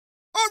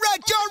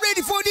that you're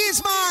ready for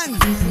this, man.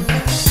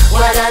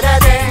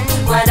 Wa-da-da-dang,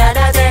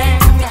 wa-da-da-dang.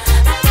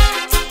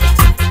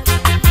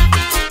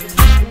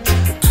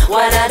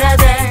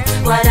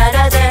 Wa-da-da-dang,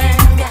 wa-da-da-dang.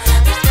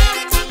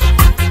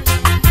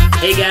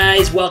 Hey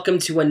guys, welcome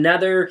to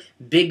another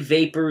Big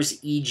Vapers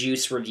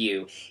eJuice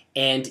review.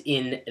 And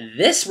in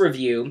this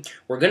review,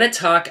 we're going to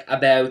talk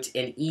about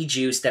an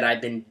eJuice that I've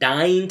been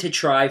dying to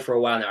try for a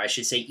while now. I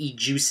should say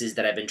eJuices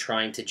that I've been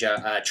trying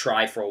to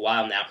try for a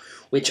while now,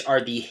 which are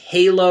the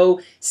Halo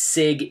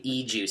Cig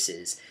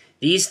eJuices.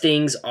 These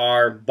things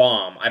are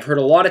bomb. I've heard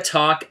a lot of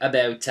talk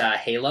about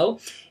Halo,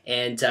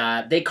 and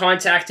they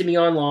contacted me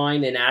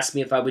online and asked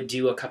me if I would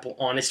do a couple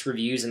honest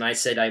reviews, and I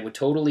said I would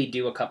totally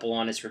do a couple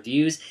honest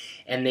reviews,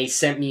 and they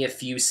sent me a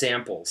few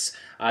samples.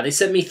 They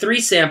sent me 3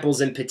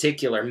 samples in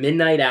particular: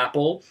 Midnight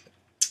Apple,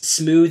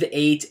 Smooth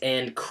 8,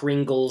 and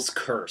Kringles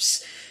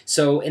Curse.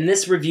 So in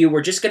this review,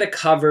 we're just going to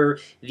cover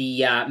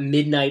the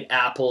Midnight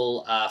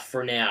Apple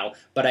for now,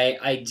 but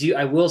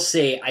I will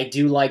say I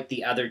do like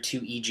the other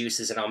 2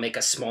 eJuices, and I'll make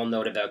a small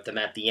note about them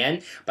at the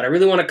end. But I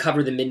really want to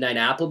cover the Midnight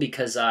Apple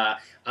because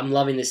I'm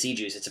loving this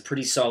eJuice. It's a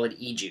pretty solid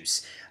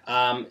eJuice.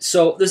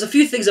 So there's a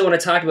few things I want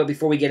to talk about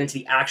before we get into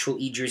the actual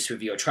eJuice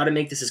review. I'll try to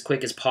make this as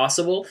quick as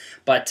possible,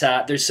 but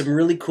there's some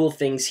really cool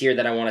things here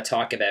that I want to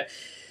talk about.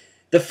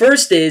 The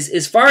first is,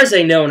 as far as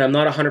I know, and I'm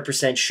not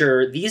 100%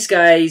 sure, these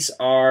guys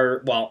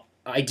are, well,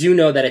 I do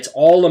know that it's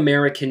all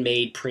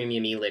American-made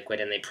premium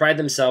e-liquid, and they pride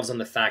themselves on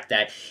the fact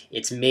that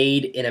it's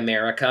made in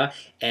America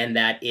and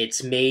that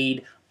it's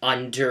made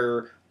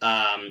under,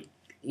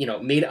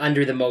 made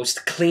under the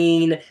most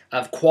clean,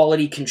 of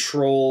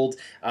quality-controlled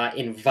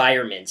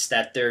environments,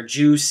 that their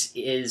juice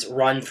is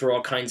run through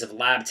all kinds of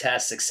lab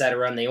tests,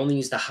 etc., and they only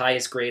use the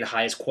highest grade,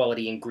 highest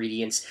quality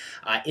ingredients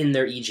in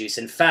their eJuice.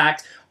 In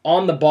fact,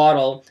 on the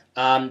bottle,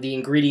 the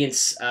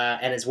ingredients,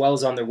 and as well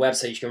as on their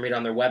website, you can read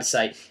on their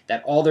website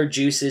that all their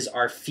juices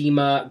are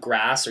FEMA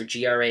GRAS, or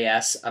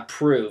GRAS,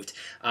 approved.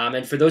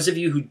 And for those of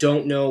you who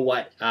don't know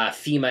what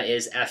FEMA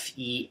is,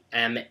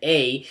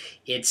 F-E-M-A,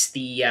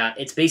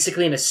 it's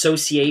basically an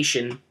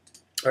association,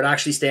 or it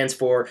actually stands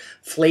for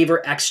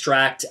Flavor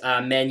Extract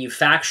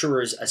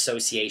Manufacturers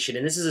Association.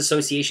 And this is an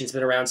association that's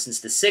been around since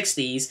the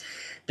 60s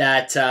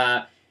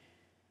that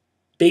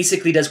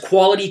basically does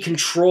quality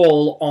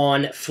control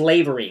on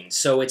flavoring.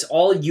 So it's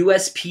all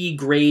USP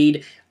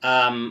grade,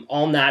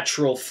 all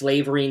natural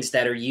flavorings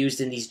that are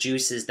used in these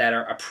juices that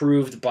are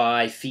approved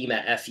by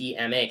FEMA,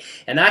 F-E-M-A.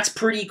 And that's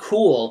pretty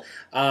cool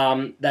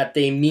that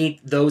they meet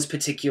those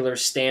particular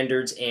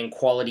standards and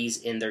qualities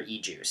in their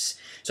eJuice.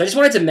 So I just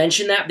wanted to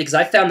mention that because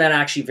I found that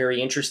actually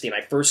very interesting.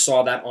 I first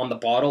saw that on the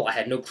bottle. I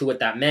had no clue what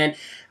that meant.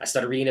 I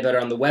started reading about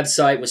it on the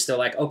website, was still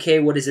like, okay,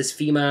 what is this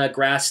FEMA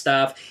GRAS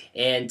stuff?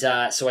 And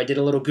so I did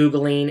a little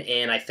Googling,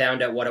 and I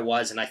found out what it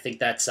was, and I think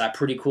that's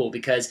pretty cool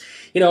because,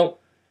 you know,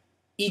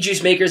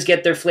 eJuice makers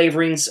get their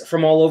flavorings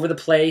from all over the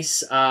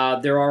place.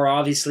 There are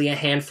obviously a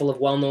handful of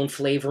well-known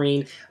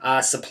flavoring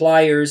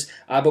suppliers,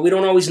 but we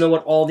don't always know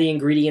what all the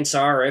ingredients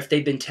are, or if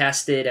they've been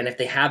tested, and if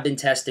they have been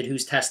tested,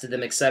 who's tested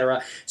them,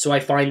 etc. So I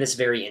find this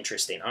very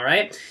interesting, all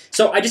right?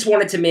 So I just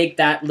wanted to make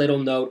that little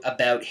note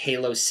about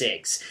Halo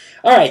Cigs.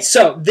 All right,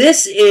 so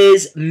this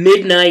is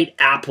Midnight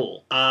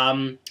Apple.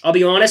 I'll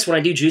be honest, when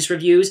I do juice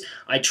reviews,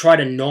 I try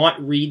to not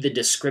read the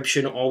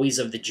description always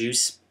of the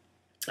juice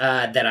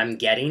that I'm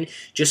getting,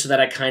 just so that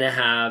I kind of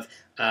have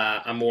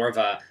a more of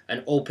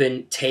an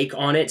open take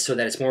on it, so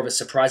that it's more of a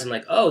surprise. I'm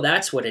like, oh,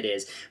 that's what it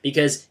is,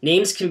 because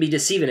names can be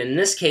deceiving. And in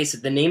this case,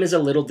 the name is a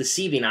little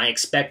deceiving. I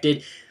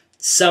expected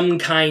some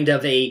kind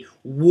of a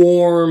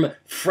warm,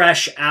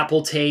 fresh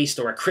apple taste,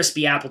 or a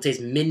crispy apple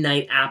taste,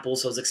 Midnight Apple.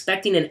 So I was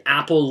expecting an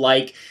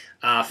apple-like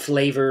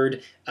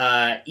flavored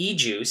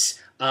eJuice,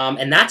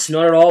 and that's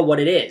not at all what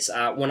it is.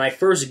 When I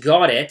first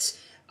got it,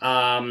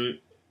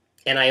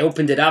 and I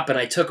opened it up and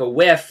I took a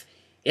whiff,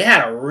 it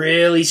had a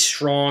really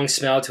strong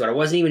smell to it. I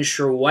wasn't even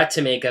sure what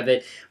to make of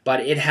it, but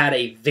it had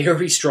a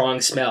very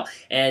strong smell.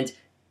 And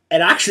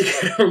it actually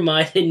kind of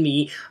reminded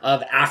me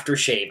of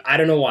aftershave. I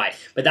don't know why,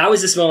 but that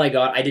was the smell I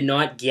got. I did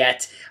not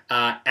get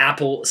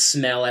apple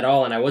smell at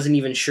all, and I wasn't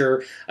even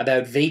sure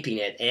about vaping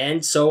it.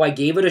 And so I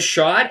gave it a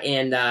shot,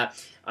 and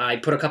I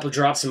put a couple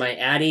drops in my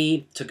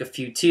Addy, took a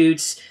few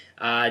toots,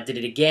 did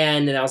it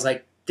again, and I was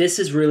like, this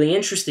is really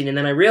interesting. And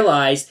then I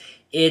realized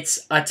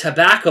it's a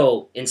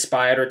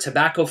tobacco-inspired or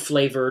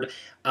tobacco-flavored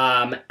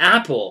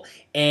apple,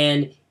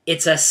 and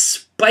it's a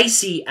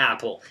spicy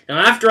apple. Now,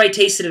 after I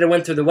tasted it, I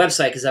went through the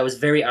website because I was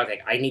very,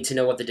 okay, I need to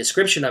know what the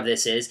description of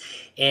this is.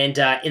 And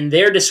in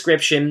their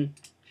description,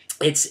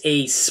 it's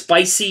a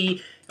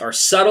spicy or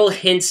subtle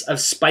hints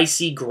of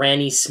spicy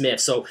Granny Smith.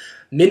 So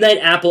Midnight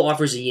Apple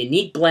offers a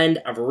unique blend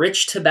of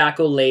rich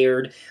tobacco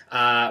layered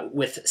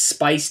with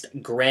spiced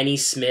Granny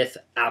Smith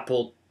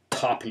apple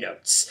top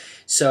notes.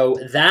 So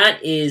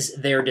that is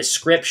their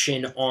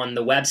description on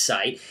the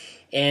website,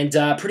 and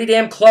pretty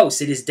damn close.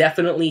 It is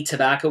definitely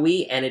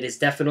tobacco-y, and it is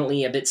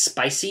definitely a bit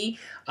spicy,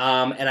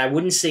 and I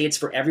wouldn't say it's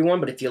for everyone,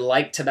 but if you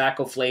like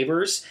tobacco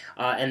flavors,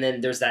 and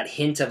then there's that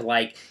hint of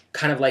like,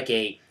 kind of like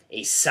a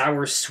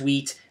sour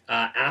sweet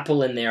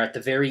apple in there at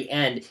the very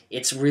end.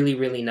 It's really,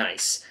 really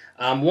nice.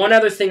 One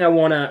other thing I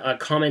want to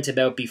comment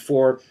about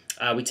before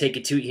we take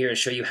a toot here and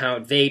show you how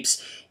it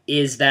vapes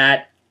is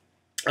that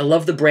I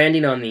love the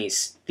branding on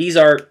these. These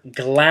are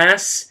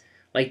glass,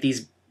 like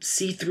these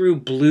see-through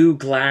blue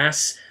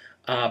glass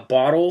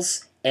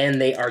bottles, and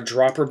they are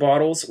dropper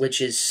bottles,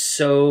 which is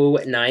so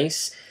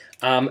nice.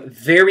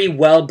 Very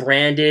well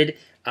branded,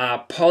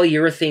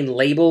 polyurethane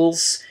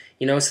labels,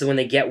 you know, so when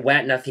they get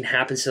wet, nothing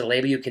happens to the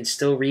label. You can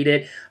still read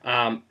it.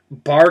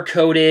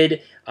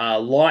 Bar-coded,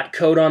 lot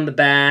code on the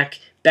back,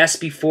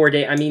 best before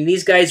date. I mean,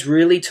 these guys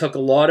really took a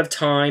lot of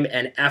time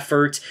and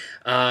effort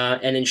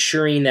and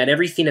ensuring that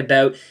everything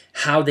about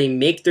how they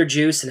make their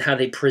juice and how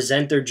they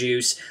present their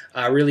juice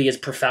really is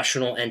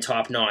professional and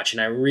top-notch,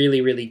 and I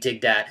really, really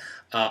dig that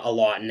a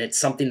lot, and it's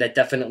something that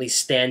definitely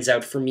stands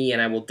out for me,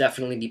 and I will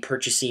definitely be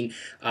purchasing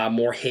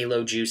more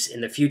Halo juice in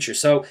the future.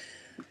 So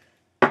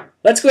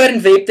let's go ahead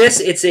and vape this.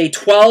 It's a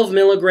 12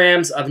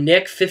 milligrams of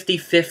Nick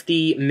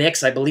 50-50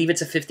 mix. I believe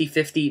it's a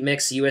 50-50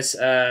 mix, US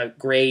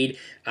grade,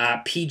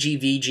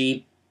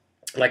 PGVG,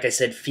 like I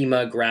said,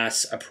 FEMA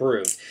grass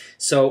approved.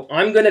 So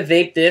I'm going to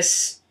vape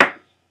this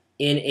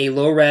in a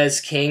low-res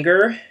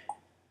Kanger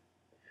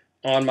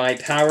on my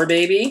Power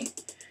Baby.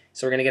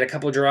 So we're going to get a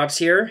couple drops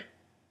here.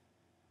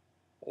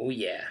 Oh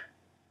yeah.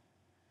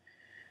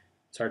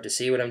 It's hard to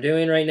see what I'm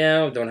doing right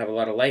now. Don't have a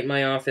lot of light in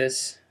my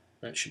office.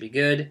 That should be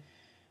good.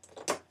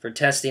 For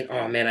testing,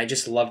 oh man, I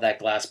just love that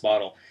glass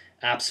bottle.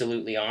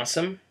 Absolutely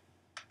awesome.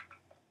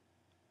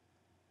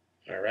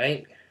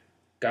 Alright.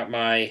 Got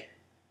my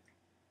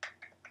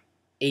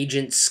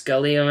Agent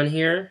Scully on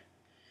here,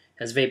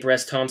 as Vapor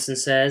S. Thompson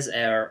says,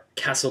 or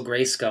Castle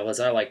Grayskull as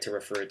I like to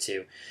refer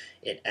to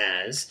it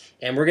as.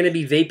 And we're going to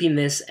be vaping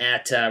this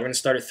at, we're going to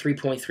start at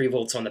 3.3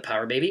 volts on the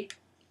Power Baby.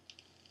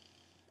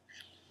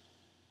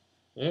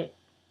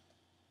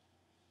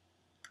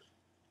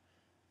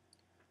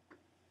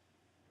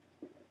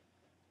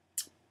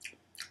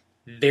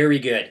 Very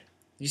good.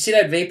 You see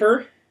that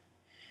vapor?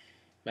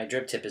 My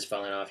drip tip is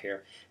falling off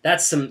here.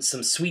 That's some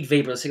sweet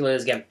vapor. Let's take a look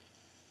at this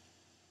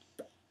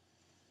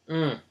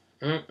again.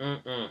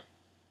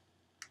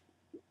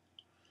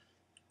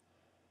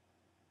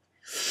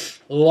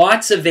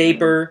 Lots of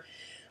vapor.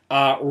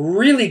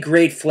 Really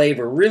great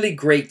flavor. Really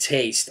great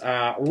taste.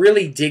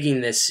 Really digging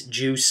this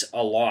juice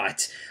a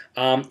lot.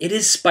 It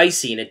is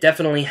spicy, and it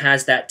definitely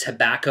has that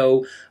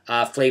tobacco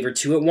flavor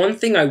to it. One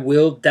thing I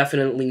will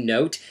definitely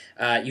note,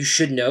 you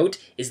should note,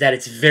 is that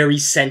it's very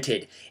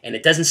scented, and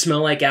it doesn't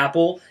smell like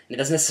apple, and it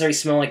doesn't necessarily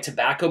smell like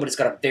tobacco, but it's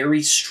got a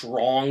very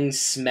strong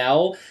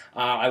smell.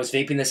 I was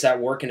vaping this at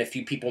work, and a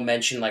few people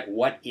mentioned, like,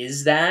 what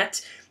is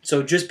that?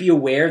 So just be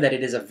aware that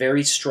it is a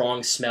very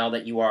strong smell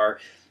that you are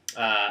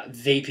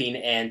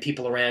vaping, and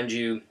people around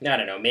you, I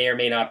don't know, may or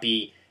may not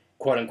be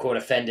quote-unquote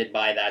offended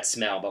by that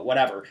smell, but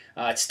whatever.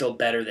 It's still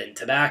better than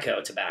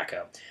tobacco.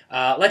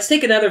 Let's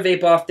take another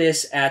vape off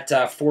this at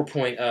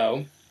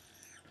 4.0.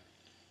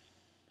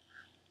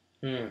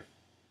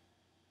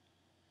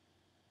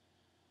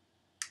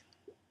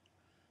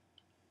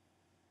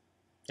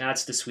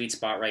 That's the sweet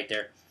spot right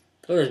there.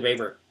 Look at this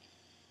vapor.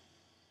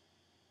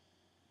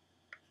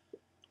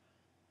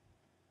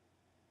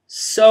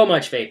 So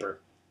much vapor.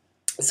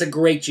 It's a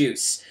great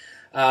juice.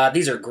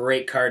 These are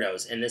great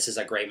cardos, and this is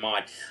a great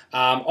mod.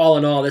 All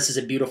in all, this is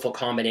a beautiful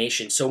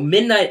combination. So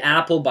Midnight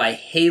Apple by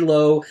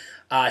Halo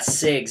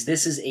Cigs.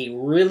 This is a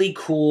really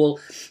cool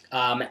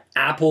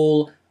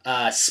apple,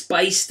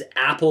 spiced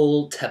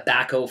apple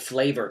tobacco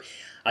flavor.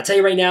 I'll tell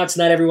you right now, it's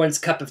not everyone's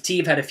cup of tea.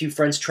 I've had a few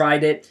friends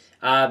tried it.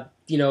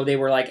 You know, they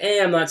were like,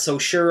 I'm not so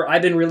sure.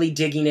 I've been really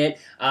digging it.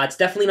 It's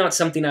definitely not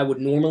something I would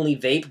normally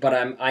vape, but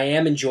I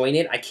am enjoying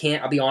it.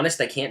 I'll be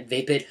honest, I can't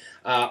vape it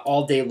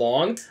all day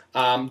long.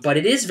 But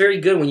it is very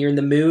good when you're in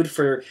the mood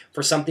for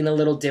something a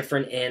little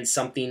different and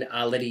something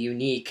a little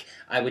unique.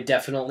 I would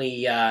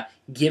definitely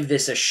give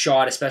this a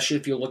shot, especially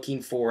if you're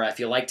looking for, if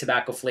you like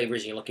tobacco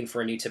flavors and you're looking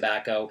for a new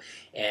tobacco,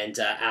 and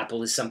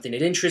apple is something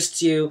that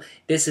interests you.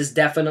 This is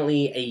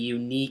definitely a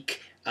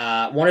unique,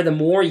 one of the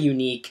more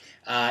unique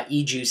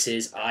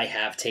e-juices I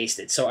have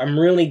tasted. So I'm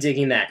really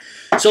digging that.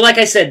 So like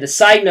I said, the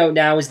side note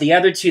now is the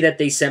other two that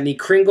they sent me,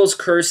 Kringles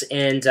Curse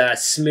and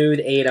Smooth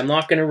 8. I'm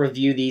not going to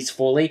review these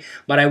fully,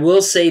 but I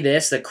will say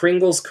this, the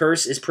Kringles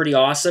Curse is pretty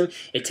awesome.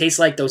 It tastes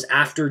like those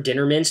after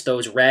dinner mints,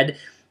 those red,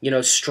 you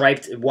know,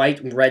 striped,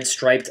 white and red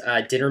striped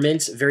dinner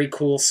mints. Very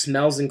cool,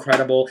 smells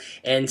incredible.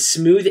 And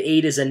Smooth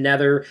 8 is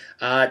another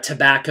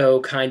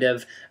tobacco kind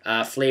of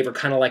flavor,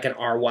 kind of like an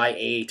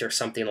RY8 or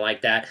something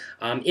like that.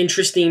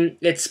 Interesting.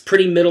 It's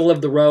pretty middle of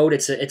the road.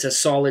 It's a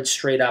solid,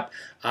 straight up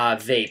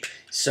vape.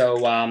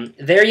 So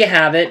there you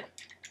have it.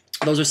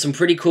 Those are some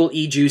pretty cool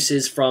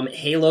e-juices from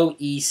Halo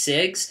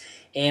e-cigs.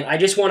 And I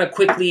just want to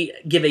quickly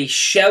give a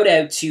shout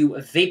out to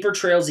Vapor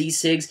Trails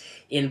e-cigs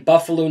in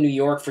Buffalo, New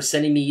York for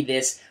sending me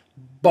this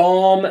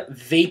bomb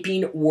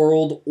Vaping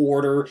World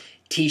Order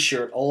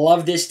t-shirt.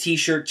 Love this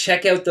t-shirt.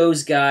 Check out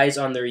those guys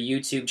on their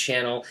YouTube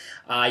channel.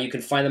 You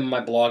can find them on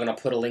my blog, and I'll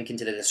put a link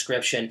into the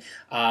description.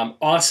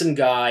 Awesome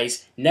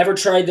guys. Never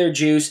tried their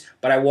juice,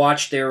 but I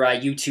watched their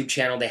YouTube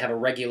channel. They have a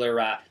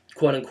regular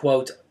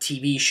quote-unquote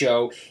TV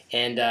show,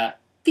 and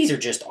these are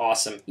just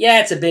awesome.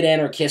 Yeah, it's a bit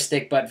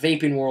anarchistic, but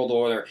Vaping World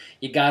Order,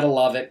 you gotta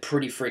love it.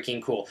 Pretty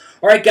freaking cool.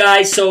 All right,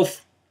 guys, so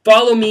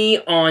follow me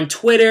on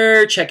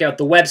Twitter. Check out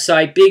the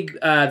website,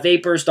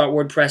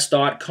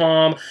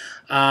 bigvapers.wordpress.com.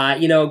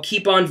 You know,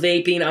 keep on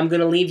vaping. I'm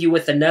going to leave you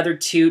with another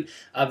toot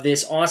of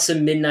this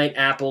awesome Midnight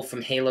Apple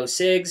from Halo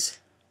Cigs.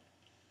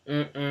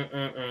 And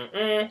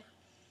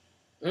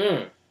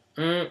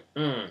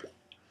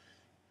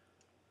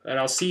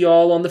I'll see you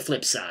all on the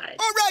flip side.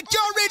 All right,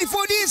 y'all